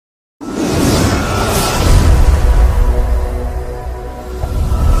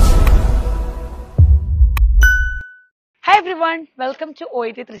everyone, welcome to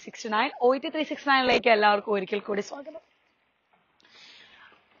OET 369. OET 369 എല്ലാവർക്കും ഒരിക്കൽ കൂടി സ്വാഗതം.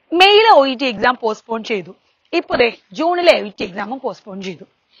 മെയിലെ OET എക്സാം പോസ്റ്റ്പോൺ ചെയ്തു. ഇപ്പോൾ ജൂണിലെ OET എക്സാമും പോസ്റ്റ്പോൺ ചെയ്തു.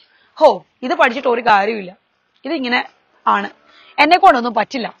 ഇത് പഠിച്ചിട്ട് ഒരു കാര്യമില്ല. ഇതിങ്ങനെ ആണ്. എന്നെ കൊണ്ടൊന്നും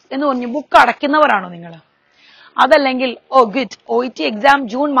പറ്റില്ല എന്ന് പറഞ്ഞു ബുക്ക് അടയ്ക്കുന്നവരാണോ നിങ്ങൾ? അതല്ലെങ്കിൽ good OET exam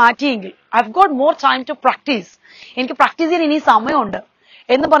June മാറ്റിയെങ്കിൽ I've got more time to practice. എനിക്ക് പ്രാക്ടീസ് ചെയ്യാൻ ഇനി സമയമുണ്ട്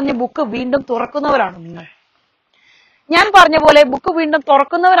എന്ന് പറഞ്ഞ് ബുക്ക് വീണ്ടും തുറക്കുന്നവരാണോ നിങ്ങൾ? ഞാൻ പറഞ്ഞ പോലെ ബുക്ക് വീണ്ടും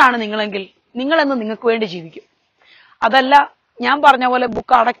തുറക്കുന്നവരാണ് നിങ്ങളെങ്കിൽ നിങ്ങളെന്ന് നിങ്ങൾക്ക് വേണ്ടി ജീവിക്കും. അതല്ല ഞാൻ പറഞ്ഞ പോലെ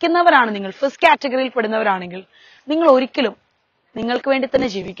ബുക്ക് അടയ്ക്കുന്നവരാണ് നിങ്ങൾ, ഫസ്റ്റ് കാറ്റഗറിയിൽ പെടുന്നവരാണെങ്കിൽ നിങ്ങൾ ഒരിക്കലും നിങ്ങൾക്ക് വേണ്ടി തന്നെ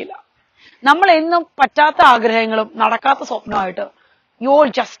ജീവിക്കില്ല. നമ്മൾ എന്നും പറ്റാത്ത ആഗ്രഹങ്ങളും നടക്കാത്ത സ്വപ്നമായിട്ട് you all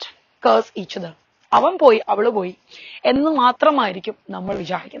just curse each other. അവൻ പോയി അവള് പോയി എന്ന് മാത്രമായിരിക്കും നമ്മൾ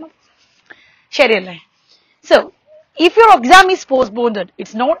വിചാരിക്കുന്നത്. ശരിയല്ലേ? So if your exam is postponed,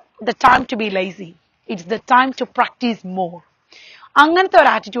 it's not the time to be lazy. It's the time to practice more. അങ്ങനത്തെ ഒരു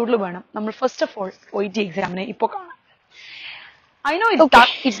ആറ്റിറ്റ്യൂഡിൽ വേണം നമ്മൾ ഫസ്റ്റ് ഓഫ് ഓൾ OET എക്സാമിനെ ഇപ്പോൾ കാണാൻ. I know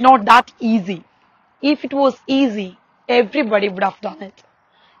it's not that easy. If it was easy, everybody would have done it.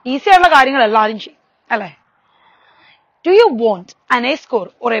 Easy ആയിട്ടുള്ള കാര്യങ്ങൾ എല്ലാവരും ചെയ്യും അല്ലേ? Do you want an A score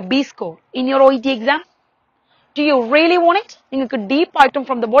or a B score in your OET exam? Do you really want it? നിങ്ങൾക്ക് deep ആയിട്ടും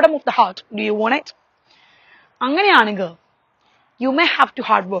from the bottom of the heart, do you want it? അങ്ങനെയാണെങ്കിൽ you may have to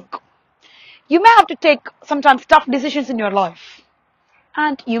hard work. You may have to take sometimes tough decisions in your life,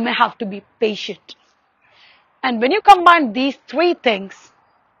 and you may have to be patient. And when you combine these three things,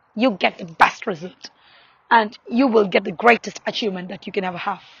 you get the best result, and you will get the greatest achievement that you can ever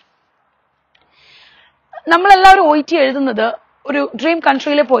have. നമ്മളെല്ലാവരും OET എഴുതുന്നത് ഒരു dream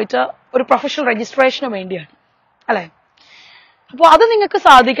കൺട്രിയിൽ പോയിട്ട് ഒരു professional registration വേണ്ടിയാണ് അല്ലെ? അപ്പോൾ അത് നിങ്ങൾക്ക്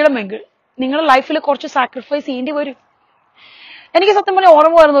സാധിക്കണമെങ്കിൽ നിങ്ങളുടെ ലൈഫിൽ കുറച്ച് സാക്രിഫൈസ് ചെയ്യേണ്ടി വരും. എനിക്ക് സത്യം പറഞ്ഞാൽ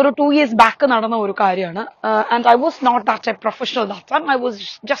ഓർമ്മ വരുന്ന ഒരു 2 years ബാക്ക് നടന്ന ഒരു കാര്യമാണ്. And I was not that A professional that time. I was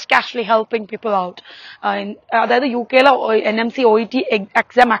just casually helping people out. അതായത് UK NMC OET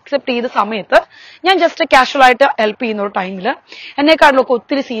exam accept ചെയ്ത സമയത്ത് ഞാൻ ജസ്റ്റ് കാഷ്വൽ ആയിട്ട് ഹെൽപ്പ് ചെയ്യുന്ന ഒരു ടൈമിൽ എന്നെക്കാട്ടിലൊക്കെ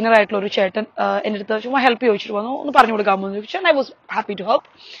ഒത്തിരി സീനിയർ ആയിട്ടുള്ള ഒരു ചേട്ടൻ എന്റെ അടുത്ത് ചുമ്മാ ഹെൽപ്പ് ചോദിച്ചിട്ട് വന്നു, ഒന്ന് പറഞ്ഞു കൊടുക്കാമോ എന്ന് ചോദിച്ചു. I was happy to help.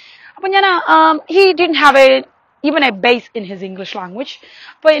 അപ്പൊ ഞാൻ he didn't have even a base in his English language.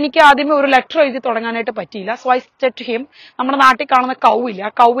 അപ്പൊ എനിക്ക് ആദ്യമേ ഒരു ലെറ്റർ എഴുതി തുടങ്ങാനായിട്ട് പറ്റിയില്ല. So I said to him, നമ്മുടെ നാട്ടിൽ കാണുന്ന കൗവില്ല,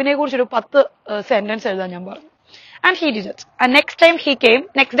 ആ കൗവിനെ കുറിച്ച് ഒരു 10 സെന്റൻസ് എഴുതാൻ ഞാൻ പറഞ്ഞു. And he did it. And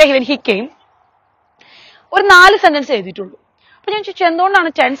next day when he came ഒരു 4 സെന്റൻസ് എഴുതിയിട്ടുള്ളൂ. അപ്പൊ ഞാൻ ചോദിച്ചു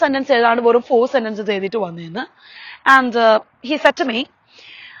എന്തുകൊണ്ടാണ് 10 സെന്റൻസ് എഴുതാണ്ട് വെറും 4 സെന്റൻസസ് എഴുതിയിട്ട് വന്നതെന്ന്. And he said to me,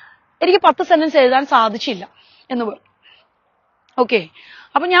 എനിക്ക് 10 സെന്റൻസ് എഴുതാൻ സാധിച്ചില്ല എന്ന് പറഞ്ഞു. ഓക്കെ,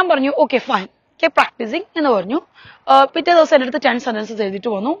 അപ്പൊ ഞാൻ പറഞ്ഞു ഓക്കെ ഫൈൻ, പ്രാക്ടീസിങ് എന്ന് പറഞ്ഞു. പിറ്റേ ദിവസം എന്റെ അടുത്ത് 10 സെന്റൻസസ്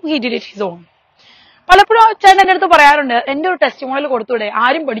എഴുതിയിട്ട് വന്നു. He did it his own. പലപ്പോഴും ചേട്ടൻ എന്റെ അടുത്ത് പറയാറുണ്ട്, എന്റെ ഒരു ടെസ്റ്റിമോണിയൽ കൊടുത്തൂടെ,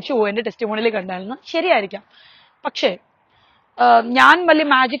 ആരും പഠിച്ചു പോകും എന്റെ ടെസ്റ്റിമോണിയൽ കണ്ടാലെന്ന്. ശരിയായിരിക്കാം, പക്ഷേ ഞാൻ വലിയ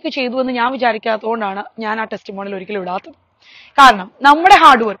മാജിക് ചെയ്തു എന്ന് ഞാൻ വിചാരിക്കാത്തതുകൊണ്ടാണ് ഞാൻ ആ ടെസ്റ്റിമോണിയൽ ഒരിക്കലും ഇടാത്തത്. കാരണം നമ്മുടെ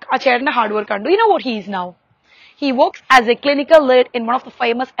ഹാർഡ് വർക്ക്, ആ ചേട്ടന്റെ ഹാർഡ് വർക്ക് കണ്ടു. You know what he is now? He works as a clinical lead in one of the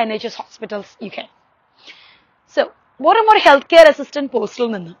famous NHS hospitals UK. So വെറും ഒരു ഹെൽത്ത് കെയർ അസിസ്റ്റന്റ് പോസ്റ്റിൽ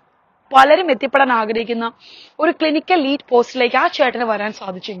നിന്ന് പലരും എത്തിപ്പെടാൻ ആഗ്രഹിക്കുന്ന ഒരു ക്ലിനിക്കൽ ലീഡ് പോസ്റ്റിലേക്ക് ആ ചേട്ടന് വരാൻ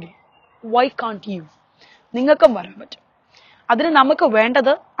സാധിച്ചെങ്കിൽ വൈ കാൺട്ട് യു? നിങ്ങൾക്കും വരാൻ പറ്റും. അതിന് നമുക്ക് വേണ്ടത്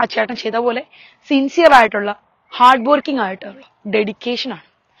ആ ചേട്ടൻ ചെയ്ത പോലെ സിൻസിയർ ആയിട്ടുള്ള ഹാർഡ് വർക്കിംഗ് ആയിട്ടുള്ള ഡെഡിക്കേഷൻ ആണ്.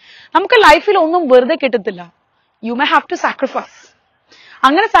 നമുക്ക് ലൈഫിൽ ഒന്നും വെറുതെ കിട്ടത്തില്ല. You may have to sacrifice.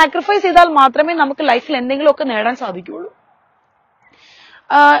 അങ്ങനെ സാക്രിഫൈസ് ചെയ്താൽ മാത്രമേ നമുക്ക് ലൈഫിൽ എന്തെങ്കിലുമൊക്കെ നേടാൻ സാധിക്കുകയുള്ളൂ.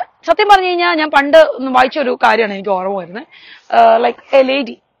 സത്യം പറഞ്ഞു കഴിഞ്ഞാൽ ഞാൻ പണ്ട് വായിച്ച ഒരു കാര്യമാണ് എനിക്ക് ഓർമ്മ വരുന്നത്. Like A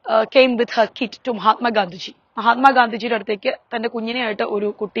lady came with her kid to Mahatma Gandhi. Mahatma ഗാന്ധിജിയുടെ അടുത്തേക്ക് തന്റെ കുഞ്ഞിനെയായിട്ട്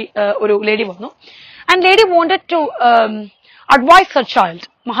ഒരു ലേഡി വന്നു. And lady wanted to advise her child.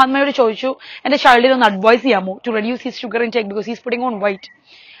 മഹാത്മയോട് ചോദിച്ചു, എന്റെ ചൈൽഡിനെ ഒന്ന് അഡ്വൈസ് ചെയ്യാമോ to reduce his sugar intake because he's putting on wait.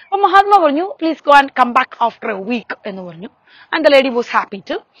 അപ്പൊ മഹാത്മ പറഞ്ഞു please go and come back after A week എന്ന് പറഞ്ഞു. And the lady was happy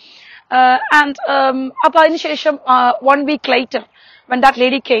to. And അപ്പൊ അതിനുശേഷം 1 week later when that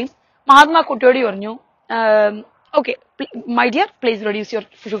lady came, Mahatma കുട്ടിയോട് പറഞ്ഞു okay my dear please reduce your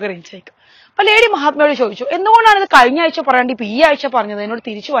sugar intake. അപ്പൊ lady മഹാത്മയോട് ചോദിച്ചു എന്തുകൊണ്ടാണ് ഇത് കഴിഞ്ഞ ആഴ്ച പറയാണ്ട് ഇപ്പൊ ഈ ആഴ്ച പറഞ്ഞത്, എന്നോട്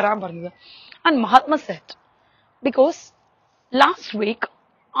തിരിച്ചു വരാൻ പറഞ്ഞത്? And Mahatma Z because last week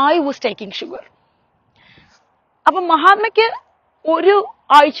I was taking sugar. അപ്പൊ മഹാത്മയ്ക്ക് ഒരു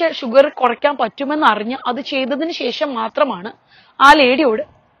ആഴ്ച ഷുഗർ കുറയ്ക്കാൻ പറ്റുമെന്ന് അറിഞ്ഞ് അത് ചെയ്തതിന് ശേഷം മാത്രമാണ് ആ ലേഡിയോട്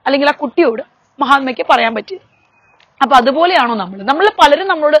അല്ലെങ്കിൽ ആ കുട്ടിയോട് മഹാത്മയ്ക്ക് പറയാൻ പറ്റിയത്. അപ്പൊ അതുപോലെയാണോ നമ്മൾ പലരും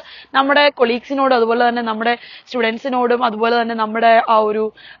നമ്മളോട്, നമ്മുടെ കൊളീഗ്സിനോടും അതുപോലെ തന്നെ നമ്മുടെ സ്റ്റുഡൻസിനോടും അതുപോലെ തന്നെ നമ്മുടെ ആ ഒരു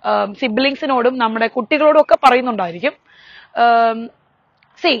സിബ്ലിങ്സിനോടും നമ്മുടെ കുട്ടികളോടും ഒക്കെ പറയുന്നുണ്ടായിരിക്കും,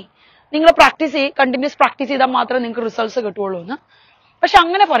 നിങ്ങൾ കണ്ടിന്യൂസ് പ്രാക്ടീസ് ചെയ്താൽ മാത്രമേ നിങ്ങൾക്ക് റിസൾട്ട്സ് കിട്ടുള്ളൂ എന്ന്. പക്ഷെ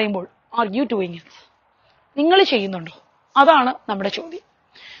അങ്ങനെ പറയുമ്പോൾ ആർ യു ഡൂയിങ് ഇറ്റ്? നിങ്ങൾ ചെയ്യുന്നുണ്ടോ? അതാണ് നമ്മുടെ ചോദ്യം.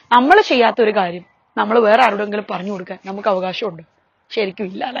 നമ്മൾ ചെയ്യാത്ത ഒരു കാര്യം നമ്മൾ വേറെ ആരോടെങ്കിലും പറഞ്ഞു കൊടുക്കാൻ നമുക്ക് അവകാശമുണ്ട്? ശരിക്കും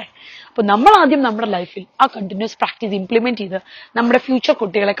ഇല്ല അല്ലെ? അപ്പൊ നമ്മൾ ആദ്യം നമ്മുടെ ലൈഫിൽ ആ കണ്ടിന്യൂസ് പ്രാക്ടീസ് ഇംപ്ലിമെന്റ് ചെയ്ത് നമ്മുടെ ഫ്യൂച്ചർ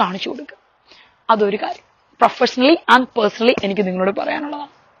കുട്ടികളെ കാണിച്ചു കൊടുക്കുക. അതൊരു കാര്യം പ്രൊഫഷണലി ആൻഡ് പേഴ്സണലി എനിക്ക് നിങ്ങളോട്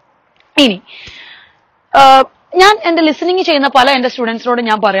പറയാനുള്ളതാണ്. ഇനി ഞാൻ എന്റെ ലിസണിങ് ചെയ്യുന്ന പല എന്റെ സ്റ്റുഡൻസിനോട്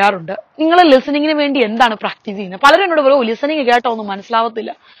ഞാൻ പറയാറുണ്ട്, നിങ്ങൾ ലിസണിങ്ങിന് വേണ്ടി എന്താണ് പ്രാക്ടീസ് ചെയ്യുന്നത്? പലരും എന്നോട് പറയും ലിസണിങ് കേട്ടോ ഒന്നും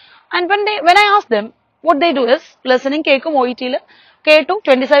മനസ്സിലാവത്തില്ല. And when I ask them what they do is listening കേൾക്കും, OET കേട്ടു,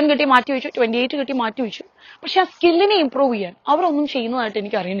 27 കിട്ടി മാറ്റി വെച്ചു, 28 കിട്ടി മാറ്റി വെച്ചു. പക്ഷെ ആ സ്കില്ലിനെ ഇംപ്രൂവ് ചെയ്യാൻ അവരൊന്നും ചെയ്യുന്നതായിട്ട്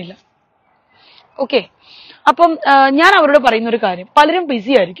എനിക്ക് അറിയുന്നില്ല. ഓക്കെ, അപ്പം ഞാൻ അവരോട് പറയുന്ന ഒരു കാര്യം, പലരും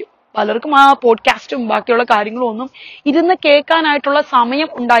ബിസി ആയിരിക്കും, പലർക്കും ആ പോഡ്കാസ്റ്റും ബാക്കിയുള്ള കാര്യങ്ങളും ഒന്നും ഇരുന്ന് കേൾക്കാനായിട്ടുള്ള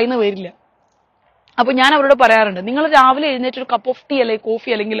സമയം ഉണ്ടായിന്ന് വരില്ല. അപ്പൊ ഞാൻ അവരോട് പറയാറുണ്ട്, നിങ്ങൾ രാവിലെ എഴുന്നേറ്റ് ഒരു കപ്പ് ഓഫ് ടീ അല്ലെങ്കിൽ കോഫി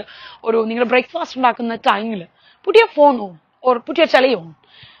അല്ലെങ്കിൽ ഒരു നിങ്ങൾ ബ്രേക്ക്ഫാസ്റ്റ് ഉണ്ടാക്കുന്ന ടൈമിൽ put your phone on or put your tele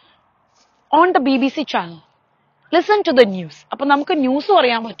on the BBC channel. Listen to the news. അപ്പൊ നമുക്ക് ന്യൂസും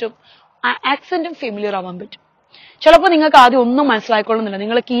അറിയാൻ പറ്റും, ആക്സെന്റും ഫെമിലിയർ ആവാൻ പറ്റും. ചിലപ്പോൾ നിങ്ങൾക്ക് ആദ്യം ഒന്നും മനസ്സിലായിക്കൊള്ളുന്നില്ല,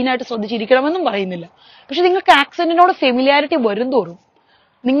 നിങ്ങൾ കീനായിട്ട് ശ്രദ്ധിച്ചിരിക്കണമെന്നും പറയുന്നില്ല. പക്ഷെ നിങ്ങൾക്ക് ആക്സെന്റിനോട് ഫെമിലിയാരിറ്റി വരും തോറും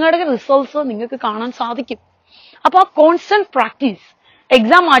നിങ്ങളുടെ റിസൾട്ട്സ് നിങ്ങൾക്ക് കാണാൻ സാധിക്കും. അപ്പൊ ആ കോൺസ്റ്റന്റ് പ്രാക്ടീസ്,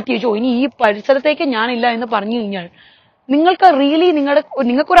 എക്സാം മാറ്റി വെച്ചോ ഇനി ഈ പരിസരത്തേക്ക് ഞാനില്ല എന്ന് പറഞ്ഞു കഴിഞ്ഞാൽ നിങ്ങൾക്ക് റിയലി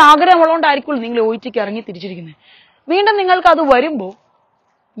നിങ്ങൾക്കൊരു ആഗ്രഹം ഉള്ളതുകൊണ്ടായിരിക്കുമല്ലോ നിങ്ങൾ OET ഇറങ്ങി തിരിച്ചിരിക്കുന്നത്. വീണ്ടും നിങ്ങൾക്ക് അത് വരുമ്പോൾ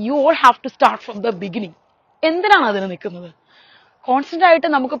you all have to start from the beginning. എന്തിനാണ് അതിന് നിൽക്കുന്നത്? കോൺസ്റ്റന്റ് ആയിട്ട്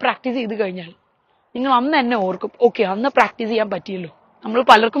നമുക്ക് പ്രാക്ടീസ് ചെയ്ത് കഴിഞ്ഞാൽ നിങ്ങൾ അന്ന് എന്നെ ഓർക്കും, ഓക്കെ അന്ന് പ്രാക്ടീസ് ചെയ്യാൻ പറ്റിയല്ലോ. നമ്മൾ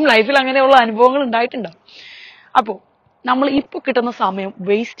പലർക്കും ലൈഫിൽ അങ്ങനെയുള്ള അനുഭവങ്ങൾ ഉണ്ടായിട്ടുണ്ടാവും. അപ്പോൾ നമ്മൾ ഇപ്പൊ കിട്ടുന്ന സമയം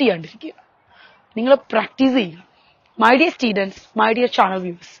വേസ്റ്റ് ചെയ്യാണ്ടിരിക്കുക, നിങ്ങൾ പ്രാക്ടീസ് ചെയ്യുക. My dear students, my dear channel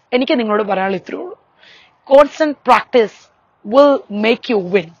viewers, എനിക്ക് നിങ്ങളോട് പറയാനുള്ള ഇത്രയേ ഉള്ളൂ. Constant practice will make you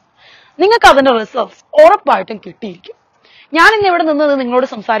win. നിങ്ങൾക്ക് അതിന്റെ റിസൾട്ട്സ് ഉറപ്പായിട്ടും കിട്ടിയിരിക്കും. ഞാൻ ഇന്ന് ഇവിടെ നിന്ന് നിങ്ങളോട്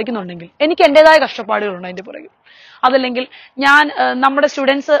സംസാരിക്കുന്നുണ്ടെങ്കിൽ എനിക്ക് എന്റേതായ കഷ്ടപ്പാടുകളുണ്ട് അതിന്റെ പുറകിൽ. അതല്ലെങ്കിൽ ഞാൻ നമ്മുടെ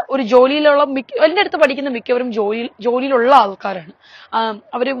സ്റ്റുഡൻസ് ഒരു ജോലിയിലുള്ള എന്റെ അടുത്ത് പഠിക്കുന്ന മിക്കവരും ജോലിയിലുള്ള ആൾക്കാരാണ്,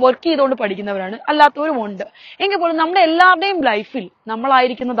 അവര് വർക്ക് ചെയ്തുകൊണ്ട് പഠിക്കുന്നവരാണ്, അല്ലാത്തവരും ഉണ്ട്. എങ്കിൽ പോലും നമ്മുടെ എല്ലാവരുടെയും ലൈഫിൽ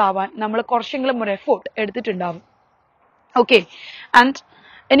നമ്മളായിരിക്കുന്നതാവാൻ നമ്മൾ കുറച്ചെങ്കിലും ഒരു എഫേർട്ട് എടുത്തിട്ടുണ്ടാവും. ഓക്കെ, ആൻഡ്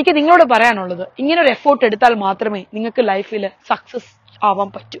എനിക്ക് നിങ്ങളോട് പറയാനുള്ളത്, ഇങ്ങനെ ഒരു എഫേർട്ട് എടുത്താൽ മാത്രമേ നിങ്ങൾക്ക് ലൈഫിൽ സക്സസ്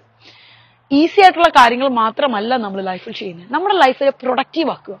ആവാൻ പറ്റൂ. ഈസി ആയിട്ടുള്ള കാര്യങ്ങൾ മാത്രമല്ല നമ്മൾ ലൈഫിൽ ചെയ്യുന്നത്, നമ്മുടെ ലൈഫിൽ പ്രൊഡക്റ്റീവ്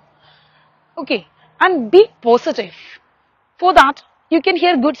ആക്കുക. Okay, and B positive. For that you can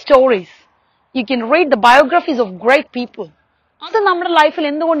hear good stories, you can read the biographies of great people. അത് നമ്മുടെ ലൈഫിൽ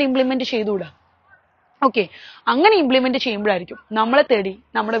എന്തുകൊണ്ട് ഇംപ്ലിമെന്റ് ചെയ്തുകൂടാ? ഓക്കെ, അങ്ങനെ ഇംപ്ലിമെന്റ് ചെയ്യുമ്പോഴായിരിക്കും നമ്മളെ തേടി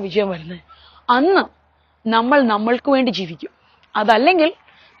നമ്മുടെ വിജയം വരുന്നത്. അന്ന് നമ്മൾ നമ്മൾക്ക് വേണ്ടി ജീവിക്കും. അതല്ലെങ്കിൽ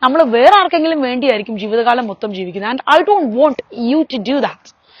നമ്മൾ വേറെ ആർക്കെങ്കിലും വേണ്ടിയായിരിക്കും ജീവിതകാലം മൊത്തം ജീവിക്കുന്നത്. And I don't want U to do that.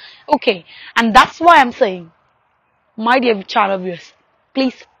 Okay, and that's why I'm saying, my dear channel viewers,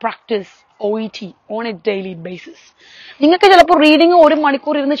 please practice OET on a daily basis. നിങ്ങൾക്ക് ചിലപ്പോൾ റീഡിങ് 1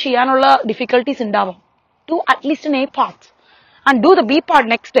 മണിക്കൂർ ഇരുന്ന് ചെയ്യാനുള്ള ഡിഫിക്കൽട്ടീസ് ഉണ്ടാവും. Do at least an A part and do the B part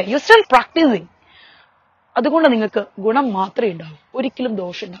next day. You're still practicing. അതുകൊണ്ട് നിങ്ങൾക്ക് ഗുണം മാത്രമേ ഉണ്ടാവൂ, ഒരിക്കലും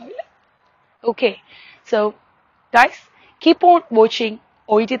ദോഷം ഉണ്ടാവില്ല. Okay, so guys, keep on watching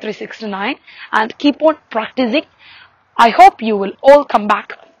OET 369 and keep on practicing. I hope you will all come back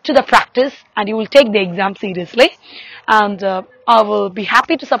to the practice and you will take the exam seriously, and I will be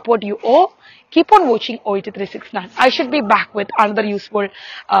happy to support you all. Keep on watching OET 369. I should be back with another useful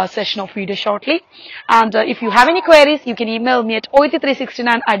session of video shortly, and if you have any queries you can email me at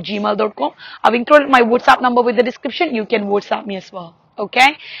oet369@gmail.com. I've included my WhatsApp number with the description. You can WhatsApp me as well. Okay,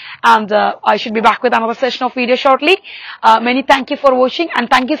 and I should be back with another session of video shortly. Many thank you for watching and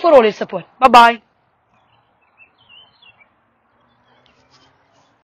thank you for all your support. Bye bye.